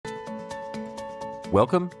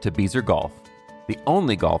Welcome to Beezer Golf, the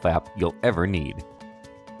only golf app you'll ever need.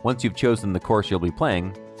 Once you've chosen the course you'll be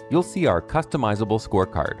playing, you'll see our customizable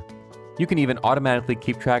scorecard. You can even automatically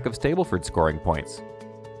keep track of Stableford scoring points.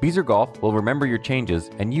 Beezer Golf will remember your changes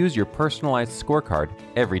and use your personalized scorecard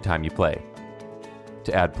every time you play.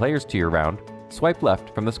 To add players to your round, swipe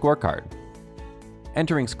left from the scorecard.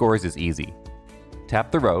 Entering scores is easy. Tap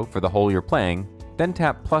the row for the hole you're playing, then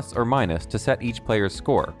tap plus or minus to set each player's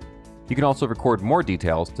score. You can also record more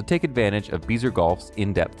details to take advantage of Beezer Golf's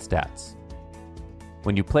in-depth stats.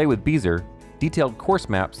 When you play with Beezer, detailed course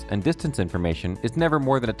maps and distance information is never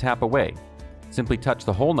more than a tap away. Simply touch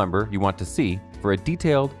the hole number you want to see for a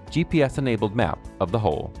detailed, GPS-enabled map of the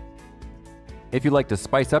hole. If you'd like to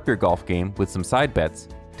spice up your golf game with some side bets,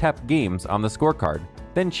 tap Games on the scorecard,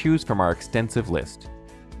 then choose from our extensive list.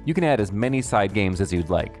 You can add as many side games as you'd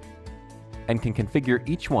like, and can configure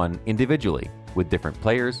each one individually with different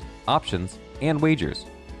players, options, and wagers.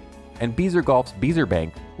 And Beezer Golf's Beezer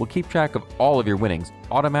Bank will keep track of all of your winnings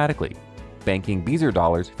automatically, banking Beezer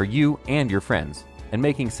dollars for you and your friends, and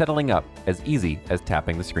making settling up as easy as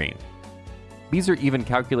tapping the screen. Beezer even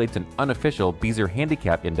calculates an unofficial Beezer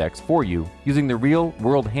Handicap Index for you using the Real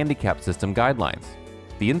World Handicap System guidelines.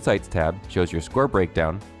 The Insights tab shows your score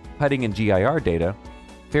breakdown, putting and GIR data,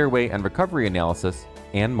 fairway and recovery analysis,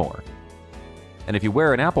 and more. And if you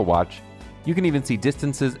wear an Apple Watch, you can even see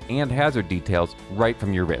distances and hazard details right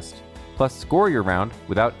from your wrist, plus score your round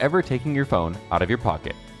without ever taking your phone out of your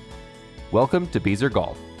pocket. Welcome to Beezer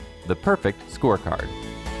Golf, the perfect scorecard.